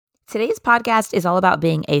Today's podcast is all about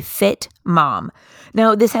being a fit mom.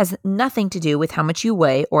 Now, this has nothing to do with how much you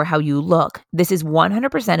weigh or how you look. This is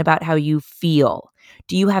 100% about how you feel.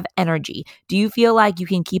 Do you have energy? Do you feel like you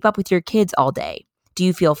can keep up with your kids all day? Do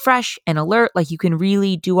you feel fresh and alert, like you can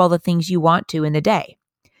really do all the things you want to in the day?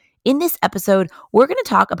 In this episode, we're going to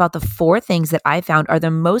talk about the 4 things that I found are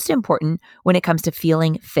the most important when it comes to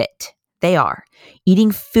feeling fit. They are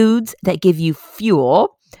eating foods that give you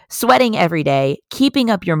fuel, sweating every day, keeping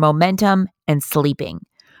up your momentum, and sleeping.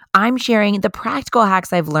 I'm sharing the practical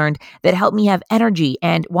hacks I've learned that help me have energy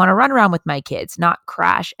and want to run around with my kids, not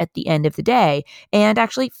crash at the end of the day, and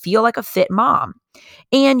actually feel like a fit mom.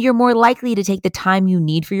 And you're more likely to take the time you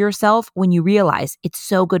need for yourself when you realize it's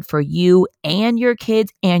so good for you and your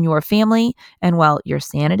kids and your family and, well, your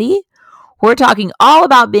sanity. We're talking all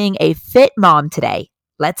about being a fit mom today.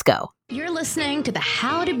 Let's go. You're listening to the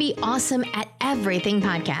How to Be Awesome at Everything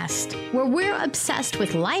podcast, where we're obsessed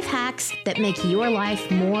with life hacks that make your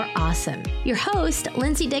life more awesome. Your host,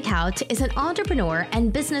 Lindsay Dickhout, is an entrepreneur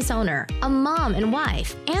and business owner, a mom and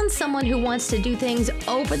wife, and someone who wants to do things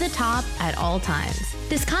over the top at all times.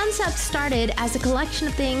 This concept started as a collection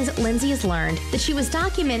of things Lindsay has learned that she was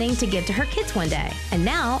documenting to give to her kids one day, and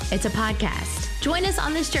now it's a podcast. Join us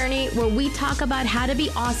on this journey where we talk about how to be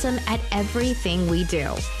awesome at everything we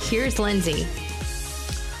do. Here's Lindsay.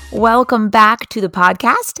 Welcome back to the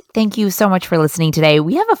podcast. Thank you so much for listening today.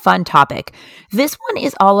 We have a fun topic. This one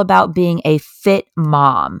is all about being a fit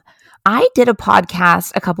mom. I did a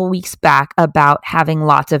podcast a couple weeks back about having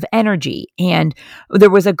lots of energy, and there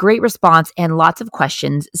was a great response and lots of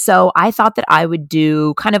questions. So I thought that I would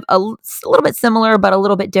do kind of a little bit similar, but a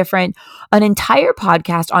little bit different, an entire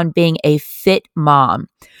podcast on being a fit mom,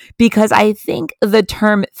 because I think the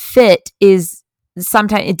term fit is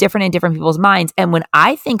sometimes different in different people's minds. And when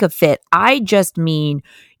I think of fit, I just mean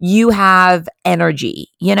you have energy,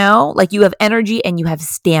 like you have energy and you have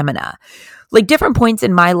stamina. Like different points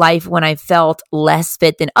in my life when I felt less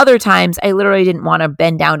fit than other times, I literally didn't want to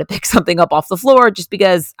bend down to pick something up off the floor just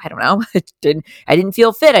because, I don't know, I didn't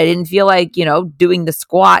feel fit. I didn't feel like, doing the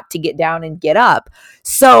squat to get down and get up.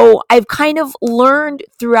 So I've kind of learned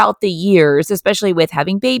throughout the years, especially with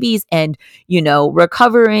having babies and,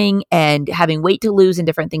 recovering and having weight to lose and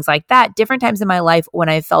different things like that, different times in my life when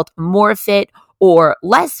I felt more fit or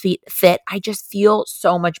less fit, I just feel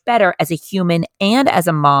so much better as a human and as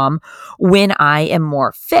a mom when I am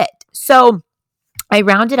more fit. So I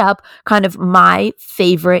rounded up kind of my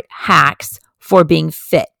favorite hacks for being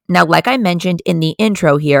fit. Now, like I mentioned in the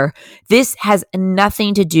intro here, this has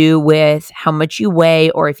nothing to do with how much you weigh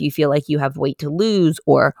or if you feel like you have weight to lose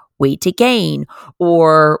or weight to gain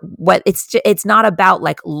or what. It's not about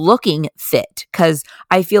like looking fit, because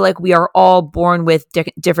I feel like we are all born with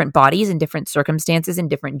different bodies and different circumstances and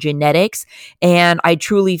different genetics. And I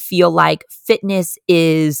truly feel like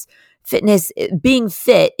being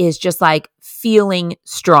fit is just like feeling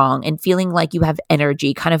strong and feeling like you have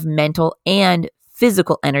energy, kind of mental and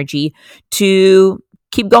physical energy to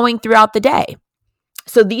keep going throughout the day.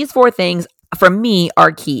 So these 4 things for me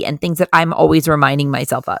are key and things that I'm always reminding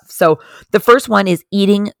myself of. So the first one is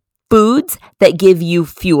eating foods that give you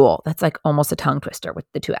fuel. That's like almost a tongue twister with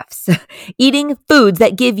the 2 F's. Eating foods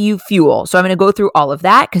that give you fuel. So I'm going to go through all of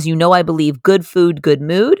that because I believe good food, good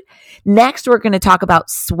mood. Next, we're going to talk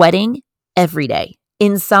about sweating every day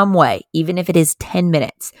in some way, even if it is 10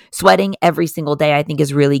 minutes. Sweating every single day, I think,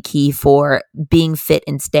 is really key for being fit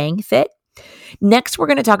and staying fit. Next, we're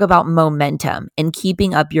going to talk about momentum and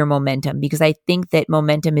keeping up your momentum, because I think that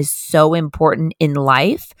momentum is so important in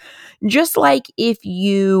life. Just like if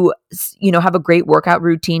you have a great workout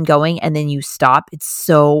routine going and then you stop, it's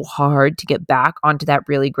so hard to get back onto that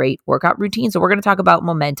really great workout routine. So we're going to talk about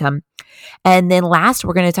momentum. And then last,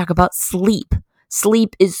 we're going to talk about sleep.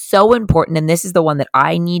 Sleep is so important, and this is the one that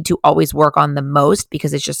I need to always work on the most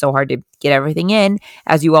because it's just so hard to get everything in,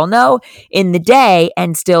 as you all know, in the day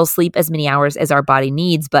and still sleep as many hours as our body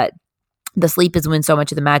needs. But the sleep is when so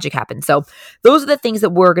much of the magic happens. So those are the things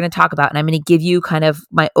that we're going to talk about. And I'm going to give you kind of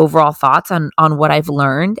my overall thoughts on what I've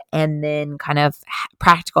learned and then kind of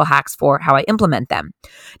practical hacks for how I implement them.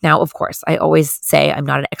 Now, of course, I always say I'm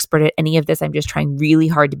not an expert at any of this. I'm just trying really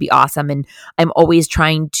hard to be awesome. And I'm always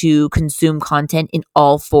trying to consume content in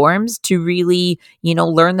all forms to really,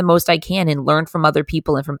 learn the most I can and learn from other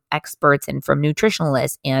people and from experts and from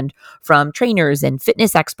nutritionalists and from trainers and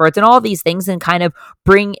fitness experts and all these things and kind of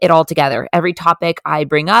bring it all together. Every topic I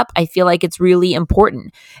bring up, I feel like it's really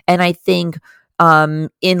important. And I think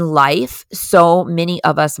in life, so many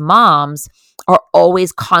of us moms are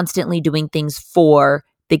always constantly doing things for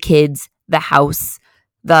the kids, the house,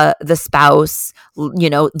 the spouse,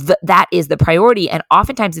 that is the priority. And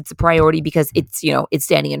oftentimes it's a priority because it's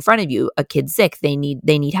standing in front of you. A kid's sick, they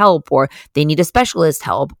need help, or they need a specialist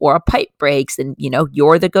help, or a pipe breaks, and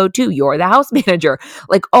you're the go-to, you're the house manager.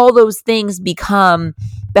 Like, all those things become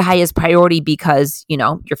the highest priority because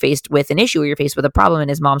you're faced with an issue, or you're faced with a problem,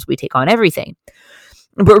 and as moms, we take on everything.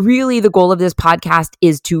 But really, the goal of this podcast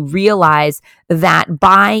is to realize that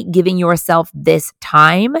by giving yourself this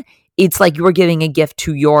time, it's like you're giving a gift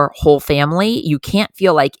to your whole family. You can't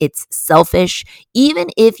feel like it's selfish, even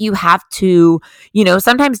if you have to,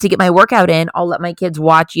 sometimes to get my workout in, I'll let my kids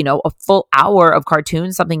watch, a full hour of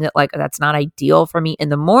cartoons, something that that's not ideal for me in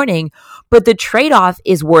the morning, but the trade-off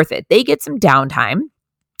is worth it. They get some downtime.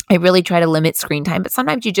 I really try to limit screen time, but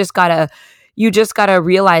sometimes you just gotta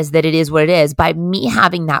realize that it is what it is. By me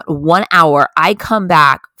having that 1 hour, I come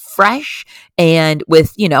back fresh and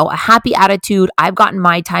with, a happy attitude. I've gotten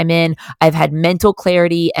my time in. I've had mental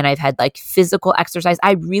clarity, and I've had physical exercise.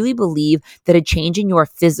 I really believe that a change in your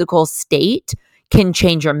physical state can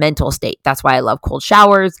change your mental state. That's why I love cold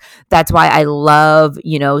showers. That's why I love,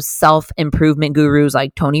 self-improvement gurus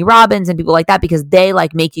like Tony Robbins and people like that, because they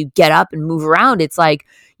make you get up and move around. It's a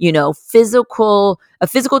physical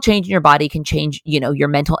change in your body can change, your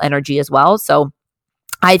mental energy as well. So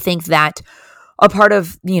I think that a part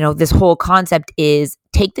of, this whole concept is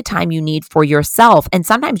take the time you need for yourself. And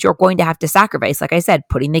sometimes you're going to have to sacrifice, like I said,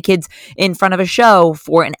 putting the kids in front of a show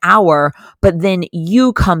for an hour, but then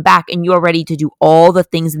you come back and you're ready to do all the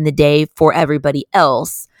things in the day for everybody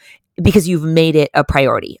else because you've made it a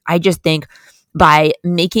priority. I just think by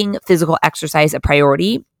making physical exercise a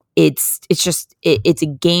priority, it's a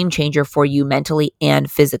game changer for you mentally and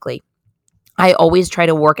physically. I always try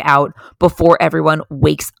to work out before everyone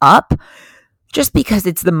wakes up, just because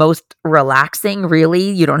it's the most relaxing, really.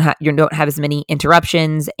 You don't have as many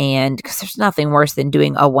interruptions, and because there's nothing worse than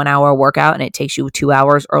doing a 1 hour workout and it takes you 2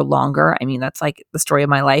 hours or longer. I mean, that's the story of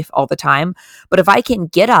my life all the time. But if I can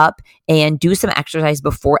get up and do some exercise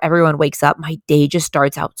before everyone wakes up, my day just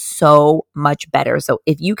starts out so much better. So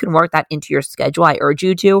if you can work that into your schedule, I urge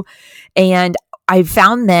you to. And I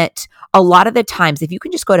found that a lot of the times, if you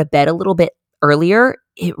can just go to bed a little bit earlier,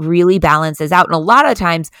 it really balances out. And a lot of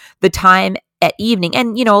times the time at evening,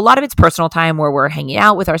 and a lot of it's personal time where we're hanging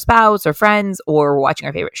out with our spouse or friends, or we're watching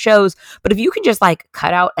our favorite shows. But if you can just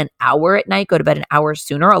cut out an hour at night, go to bed an hour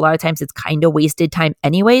sooner, a lot of times it's kind of wasted time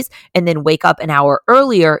anyways, and then wake up an hour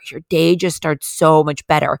earlier, your day just starts so much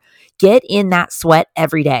better. Get in that sweat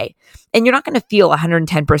every day. And you're not going to feel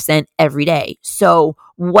 110% every day. So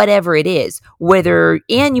whatever it is,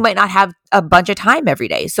 and you might not have a bunch of time every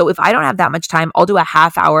day. So if I don't have that much time, I'll do a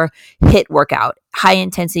half-hour HIIT workout, high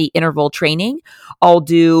intensity interval training. I'll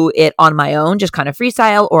do it on my own, just kind of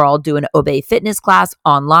freestyle, or I'll do an Obey fitness class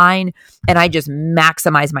online, and I just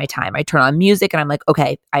maximize my time. I turn on music and I'm like,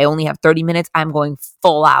 okay, I only have 30 minutes. I'm going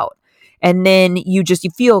full out. And then you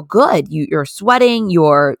feel good. You're sweating,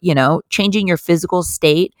 you're, changing your physical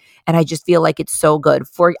state. And I just feel like it's so good.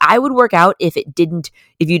 I would work out if you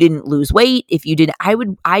didn't lose weight,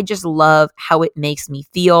 I just love how it makes me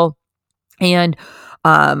feel. And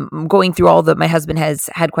going through my husband has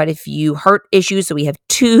had quite a few heart issues. So we have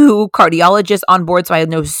 2 cardiologists on board. So I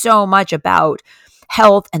know so much about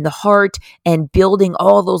health and the heart, and building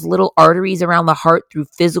all those little arteries around the heart through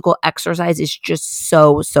physical exercise is just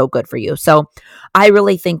so, so good for you. So I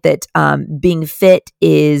really think that being fit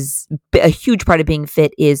is a huge part of being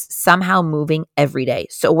fit is somehow moving every day.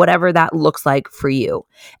 So whatever that looks like for you.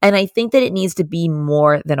 And I think that it needs to be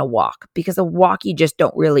more than a walk, because a walk, you just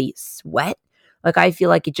don't really sweat. I feel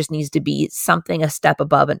like it just needs to be something a step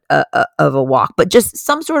above of a walk, but just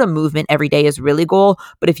some sort of movement every day is really cool.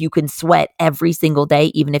 But if you can sweat every single day,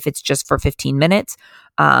 even if it's just for 15 minutes,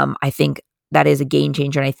 I think that is a game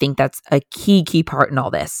changer. And I think that's a key part in all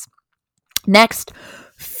this. Next,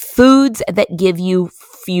 foods that give you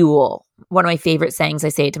fuel. One of my favorite sayings, I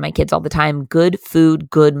say it to my kids all the time: good food,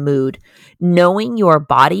 good mood. Knowing your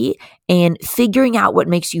body and figuring out what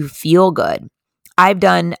makes you feel good. I've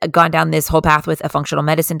gone down this whole path with a functional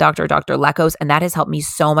medicine doctor, Dr. Lekos, and that has helped me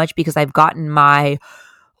so much because I've gotten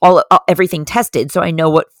everything tested. So I know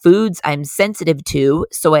what foods I'm sensitive to,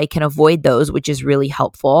 so I can avoid those, which is really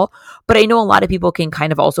helpful. But I know a lot of people can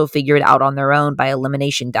kind of also figure it out on their own by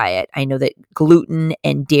elimination diet. I know that gluten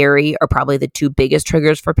and dairy are probably the 2 biggest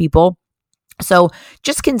triggers for people. So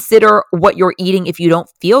just consider what you're eating if you don't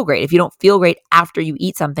feel great. If you don't feel great after you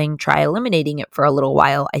eat something, try eliminating it for a little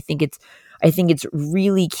while. I think I think it's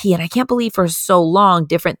really key. And I can't believe for so long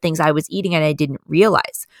different things I was eating and I didn't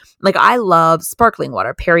realize. Like I love sparkling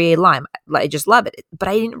water, Perrier Lime. I just love it. But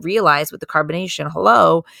I didn't realize with the carbonation,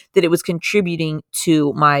 that it was contributing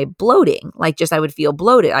to my bloating. Like just I would feel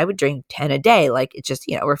bloated. I would drink 10 a day. Like it's just,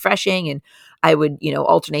 refreshing. And I would,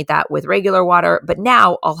 alternate that with regular water. But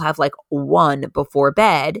now I'll have like one before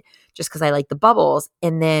bed just because I like the bubbles.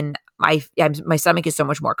 And then my stomach is so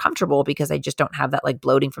much more comfortable because I just don't have that like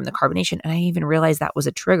bloating from the carbonation. And I even realized that was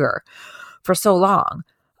a trigger for so long.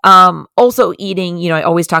 Also eating, I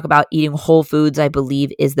always talk about eating whole foods, I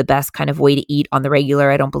believe is the best kind of way to eat on the regular.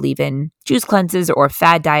 I don't believe in juice cleanses or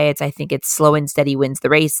fad diets. I think it's slow and steady wins the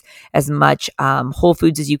race. As much whole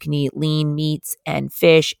foods as you can eat, lean meats and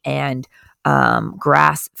fish and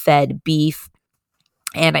grass-fed beef.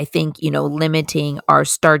 And I think, limiting our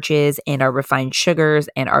starches and our refined sugars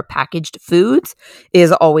and our packaged foods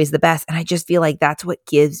is always the best. And I just feel like that's what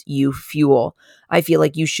gives you fuel. I feel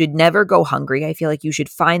like you should never go hungry. I feel like you should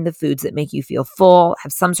find the foods that make you feel full,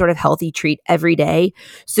 have some sort of healthy treat every day.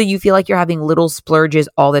 So you feel like you're having little splurges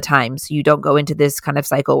all the time. So you don't go into this kind of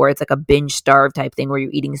cycle where it's like a binge starve type thing where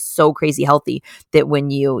you're eating so crazy healthy that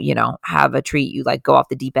when you, have a treat, you like go off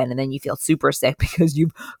the deep end and then you feel super sick because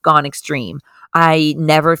you've gone extreme. I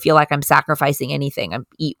never feel like I'm sacrificing anything. I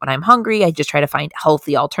eat when I'm hungry. I just try to find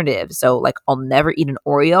healthy alternatives. So like I'll never eat an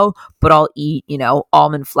Oreo, but I'll eat,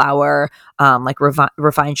 almond flour, like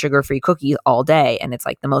refined sugar-free cookies all day. And it's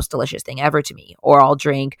like the most delicious thing ever to me. Or I'll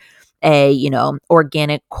drink a,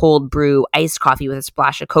 organic cold brew iced coffee with a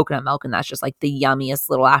splash of coconut milk. And that's just like the yummiest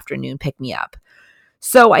little afternoon pick-me-up.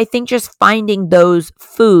 So I think just finding those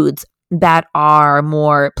foods that are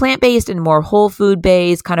more plant-based and more whole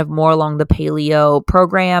food-based, kind of more along the paleo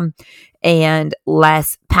program, and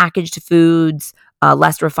less packaged foods,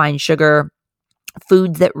 less refined sugar,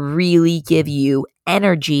 foods that really give you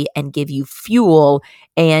energy and give you fuel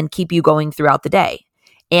and keep you going throughout the day.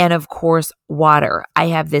 And of course, water. I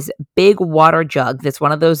have this big water jug that's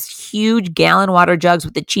one of those huge gallon water jugs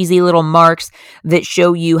with the cheesy little marks that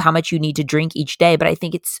show you how much you need to drink each day. But I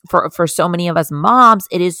think it's for so many of us moms,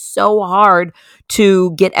 it is so hard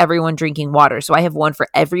to get everyone drinking water. So I have one for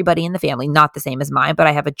everybody in the family, not the same as mine, but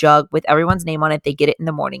I have a jug with everyone's name on it. They get it in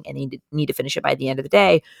the morning and they need to finish it by the end of the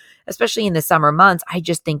day. Especially in the summer months, I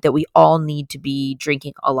just think that we all need to be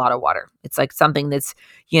drinking a lot of water. It's like something that's,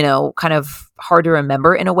 kind of hard to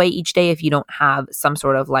remember in a way each day if you don't have some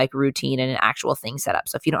sort of like routine and an actual thing set up.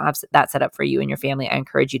 So if you don't have that set up for you and your family, I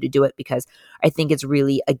encourage you to do it because I think it's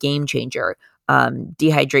really a game changer.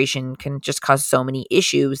 Dehydration can just cause so many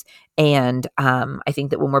issues. And I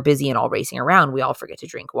think that when we're busy and all racing around, we all forget to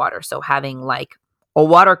drink water. So having like a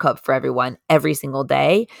water cup for everyone every single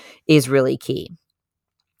day is really key.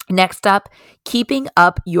 Next up, keeping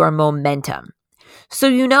up your momentum. So,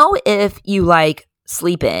 if you like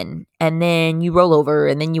sleep in and then you roll over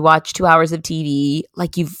and then you watch 2 hours of TV,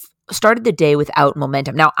 like you've started the day without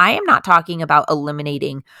momentum. Now, I am not talking about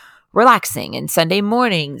eliminating relaxing and Sunday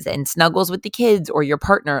mornings and snuggles with the kids or your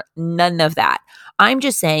partner. None of that. I'm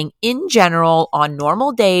just saying in general, on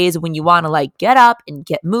normal days when you want to like get up and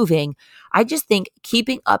get moving, I just think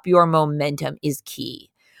keeping up your momentum is key.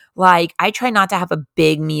 Like I try not to have a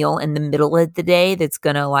big meal in the middle of the day that's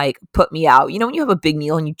going to like put me out. When you have a big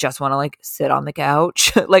meal and you just want to like sit on the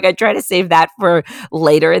couch, like I try to save that for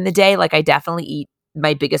later in the day. Like I definitely eat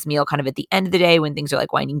my biggest meal kind of at the end of the day when things are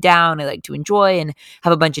like winding down. I like to enjoy and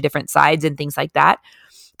have a bunch of different sides and things like that.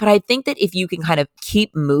 But I think that if you can kind of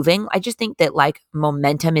keep moving, I just think that like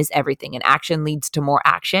momentum is everything and action leads to more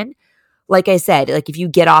action. Like I said, like if you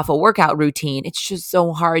get off a workout routine, it's just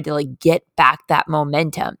so hard to like get back that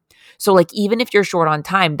momentum. So like even if you're short on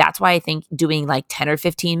time, that's why I think doing like 10 or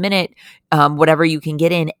 15 minute, whatever you can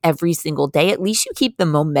get in every single day, at least you keep the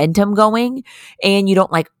momentum going and you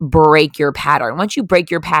don't like break your pattern. Once you break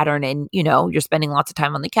your pattern and, you're spending lots of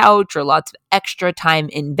time on the couch or lots of extra time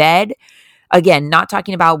in bed, again, not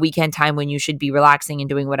talking about weekend time when you should be relaxing and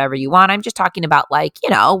doing whatever you want. I'm just talking about like,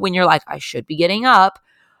 when you're like, I should be getting up.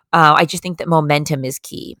 I just think that momentum is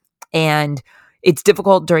key. And it's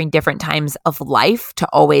difficult during different times of life to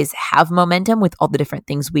always have momentum with all the different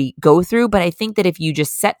things we go through. But I think that if you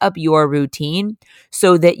just set up your routine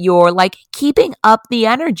so that you're like keeping up the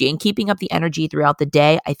energy and keeping up the energy throughout the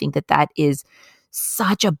day, I think that that is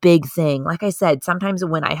such a big thing. Like I said, sometimes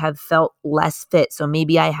when I have felt less fit, so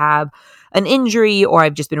maybe I have an injury or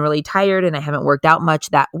I've just been really tired and I haven't worked out much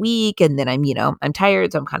that week. And then I'm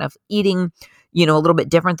tired. So I'm kind of eating a little bit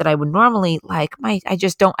different than I would normally, like I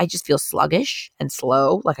just feel sluggish and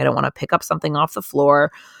slow. Like I don't want to pick up something off the floor.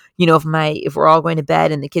 if we're all going to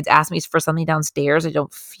bed and the kids ask me for something downstairs, I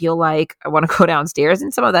don't feel like I want to go downstairs.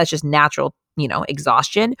 And some of that's just natural,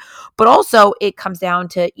 exhaustion. But also it comes down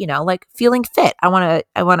to, like feeling fit. I want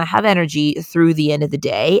to have energy through the end of the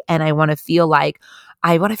day. And I want to feel like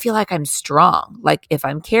I'm strong. Like if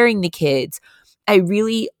I'm carrying the kids, I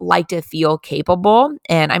really like to feel capable,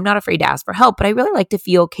 and I'm not afraid to ask for help, but I really like to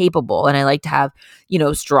feel capable, and I like to have,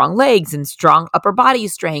 strong legs and strong upper body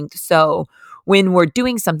strength. So when we're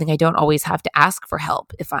doing something, I don't always have to ask for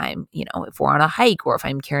help. If I'm, if we're on a hike or if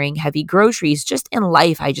I'm carrying heavy groceries, just in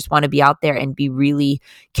life, I just want to be out there and be really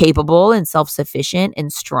capable and self-sufficient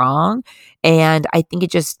and strong. And I think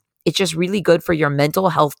it's just really good for your mental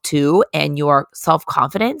health too, and your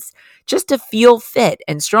self-confidence, just to feel fit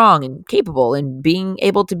and strong and capable and being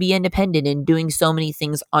able to be independent and doing so many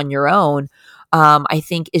things on your own. I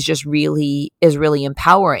think is really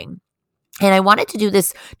empowering. And I wanted to do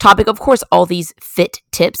this topic. Of course, all these fit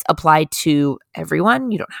tips apply to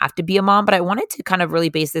everyone. You don't have to be a mom, but I wanted to kind of really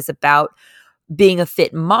base this about being a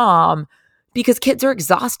fit mom, because kids are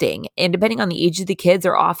exhausting, and depending on the age of the kids,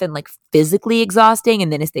 they're often like physically exhausting.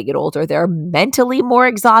 And then as they get older, they're mentally more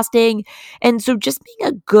exhausting. And so just being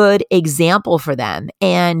a good example for them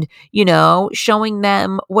and, showing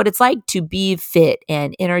them what it's like to be fit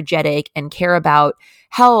and energetic and care about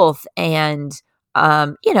health and,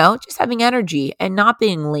 just having energy and not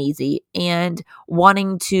being lazy and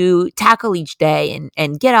wanting to tackle each day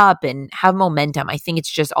and get up and have momentum. I think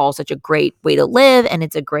it's just all such a great way to live, and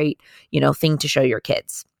it's a great, thing to show your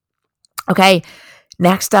kids. Okay.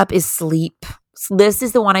 Next up is sleep. This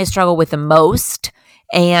is the one I struggle with the most.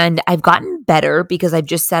 And I've gotten better because I've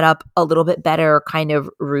just set up a little bit better kind of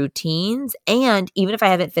routines. And even if I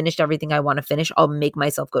haven't finished everything I want to finish, I'll make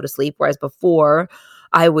myself go to sleep. Whereas before,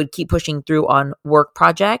 I would keep pushing through on work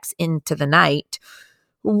projects into the night,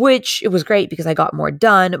 which it was great because I got more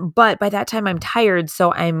done. But by that time I'm tired,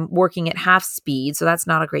 so I'm working at half speed. So that's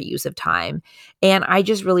not a great use of time. And I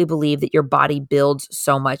just really believe that your body builds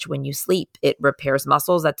so much when you sleep. It repairs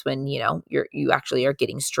muscles. That's when, you actually are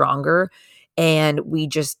getting stronger. And we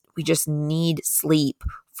just need sleep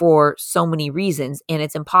for so many reasons. And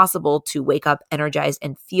it's impossible to wake up energized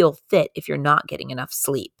and feel fit if you're not getting enough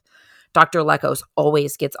sleep. Dr. Lekos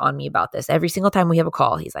always gets on me about this. Every single time we have a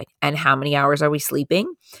call, he's like, and how many hours are we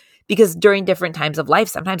sleeping? Because during different times of life,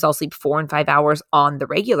 sometimes I'll sleep 4 and 5 hours on the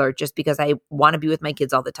regular just because I want to be with my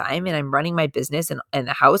kids all the time and I'm running my business and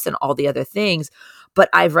the house and all the other things. But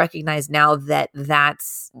I've recognized now that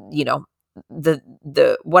that's,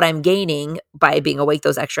 the what I'm gaining by being awake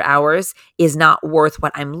those extra hours is not worth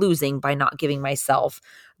what I'm losing by not giving myself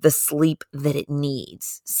the sleep that it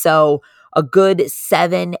needs. So a good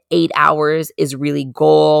 7-8 hours is really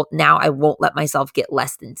goal. Now I won't let myself get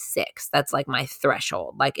less than 6. That's like my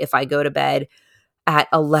threshold. Like if I go to bed at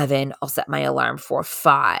 11, I'll set my alarm for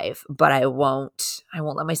 5, but I won't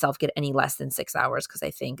let myself get any less than 6 hours, because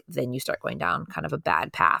I think then you start going down kind of a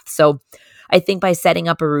bad path. So I think by setting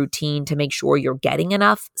up a routine to make sure you're getting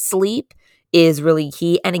enough sleep is really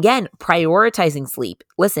key. And again, prioritizing sleep.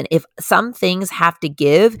 Listen, if some things have to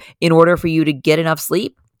give in order for you to get enough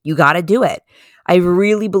sleep, you got to do it. I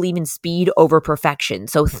really believe in speed over perfection.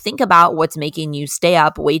 So think about what's making you stay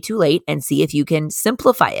up way too late and see if you can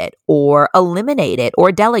simplify it or eliminate it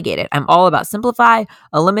or delegate it. I'm all about simplify,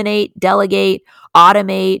 eliminate, delegate,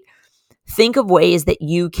 automate. Think of ways that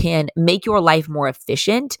you can make your life more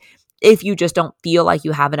efficient if you just don't feel like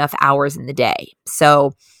you have enough hours in the day.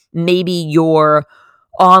 So maybe you're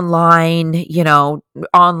online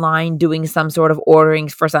doing some sort of ordering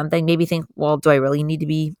for something. Maybe think, well, do I really need to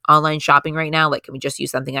be online shopping right now? Like, can we just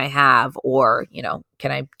use something I have? Or,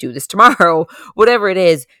 can I do this tomorrow? Whatever it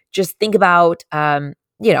is, just think about, the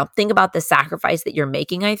sacrifice that you're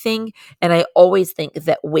making, I think. And I always think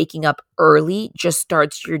that waking up early just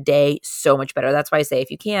starts your day so much better. That's why I say,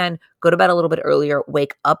 if you can, go to bed a little bit earlier,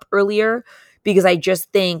 wake up earlier. Because I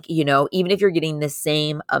just think, even if you're getting the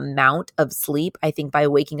same amount of sleep, I think by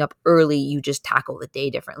waking up early, you just tackle the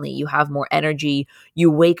day differently. You have more energy.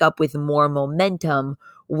 You wake up with more momentum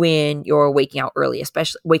when you're waking up early,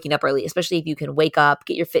 especially if you can wake up,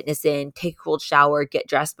 get your fitness in, take a cold shower, get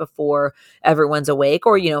dressed before everyone's awake,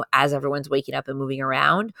 or, as everyone's waking up and moving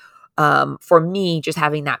around. For me, just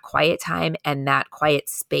having that quiet time and that quiet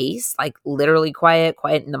space, like literally quiet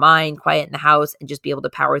in the mind, quiet in the house, and just be able to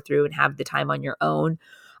power through and have the time on your own.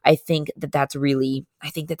 I think that that's really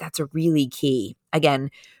key. Again,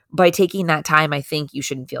 by taking that time, I think you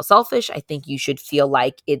shouldn't feel selfish. I think you should feel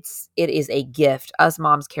like it is a gift. Us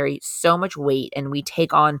moms carry so much weight and we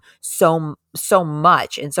take on so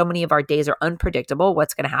much, and so many of our days are unpredictable,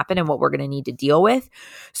 what's going to happen and what we're going to need to deal with.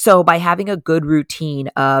 So by having a good routine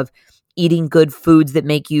of eating good foods that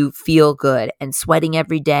make you feel good and sweating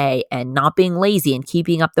every day and not being lazy and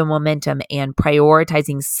keeping up the momentum and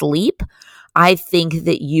prioritizing sleep, I think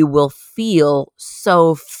that you will feel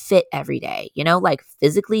so fit every day, like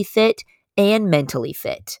physically fit and mentally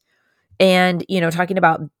fit. And, talking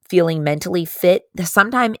about feeling mentally fit,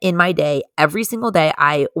 sometime in my day, every single day,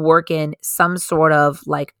 I work in some sort of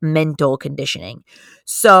like mental conditioning.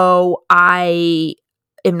 So I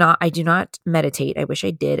do not meditate. I wish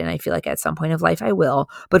I did. And I feel like at some point of life I will.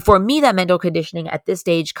 But for me, that mental conditioning at this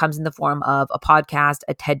stage comes in the form of a podcast,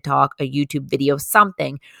 a TED Talk, a YouTube video,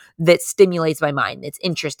 something that stimulates my mind. It's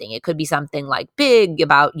interesting. It could be something like big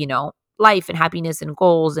about, life and happiness and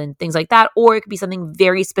goals and things like that. Or it could be something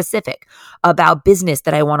very specific about business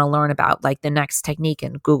that I want to learn about, like the next technique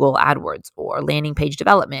in Google AdWords or landing page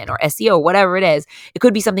development or SEO, whatever it is. It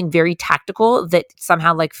could be something very tactical that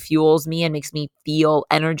somehow like fuels me and makes me feel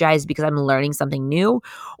energized because I'm learning something new.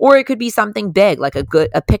 Or it could be something big, like a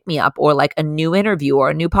pick me up or like a new interview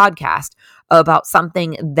or a new podcast about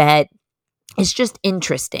something that is just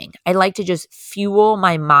interesting. I like to just fuel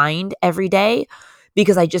my mind every day,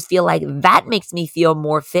 because I just feel like that makes me feel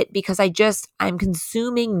more fit because I'm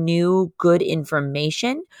consuming new good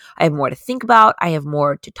information. I have more to think about. I have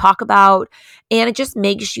more to talk about. And it just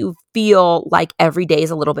makes you feel like every day is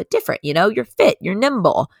a little bit different. You're fit, you're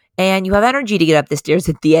nimble, and you have energy to get up the stairs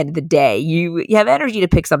at the end of the day. You have energy to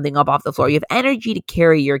pick something up off the floor. You have energy to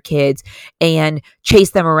carry your kids and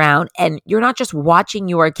chase them around. And you're not just watching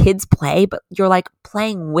your kids play, but you're like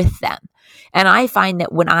playing with them. And I find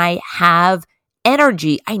that when I have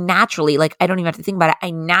energy, I naturally, I don't even have to think about it. I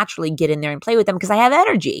naturally get in there and play with them because I have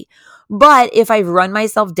energy. But if I run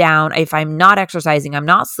myself down, if I'm not exercising, I'm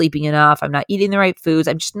not sleeping enough, I'm not eating the right foods,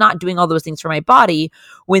 I'm just not doing all those things for my body,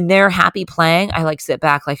 when they're happy playing, I sit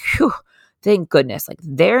back whew, thank goodness.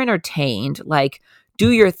 They're entertained,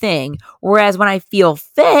 do your thing. Whereas when I feel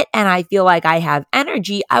fit and I feel like I have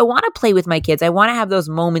energy, I want to play with my kids. I want to have those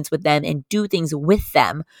moments with them and do things with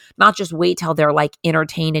them, not just wait till they're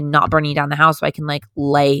entertained and not burning down the house so I can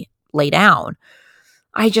lay down.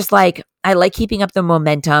 I like keeping up the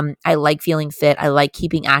momentum. I like feeling fit. I like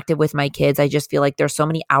keeping active with my kids. I just feel like there's so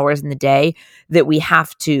many hours in the day that we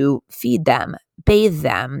have to feed them, bathe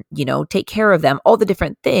them, take care of them, all the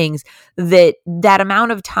different things that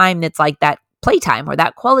amount of time that's that playtime or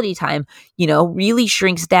that quality time, really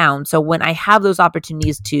shrinks down. So when I have those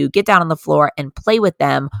opportunities to get down on the floor and play with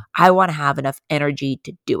them, I want to have enough energy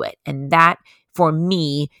to do it. And that, for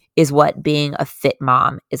me, is what being a fit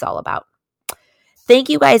mom is all about. Thank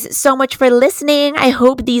you guys so much for listening. I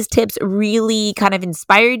hope these tips really kind of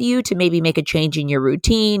inspired you to maybe make a change in your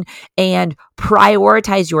routine and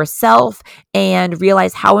prioritize yourself and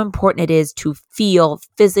realize how important it is to feel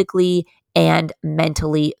physically and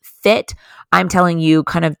mentally fit. I'm telling you,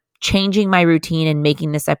 kind of changing my routine and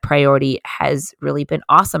making this a priority has really been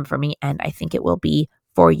awesome for me, and I think it will be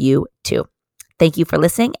for you too. Thank you for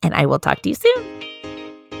listening, and I will talk to you soon.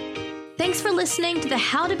 Thanks for listening to the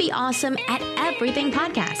How to Be Awesome at Everything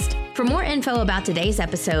podcast. For more info about today's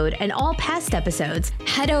episode and all past episodes,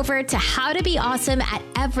 head over to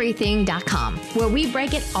howtobeawesomeateverything.com, where we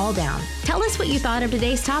break it all down. Tell us what you thought of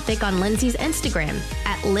today's topic on Lindsay's Instagram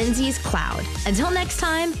at Lindsay's Cloud. Until next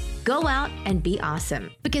time, go out and be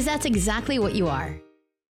awesome, because that's exactly what you are.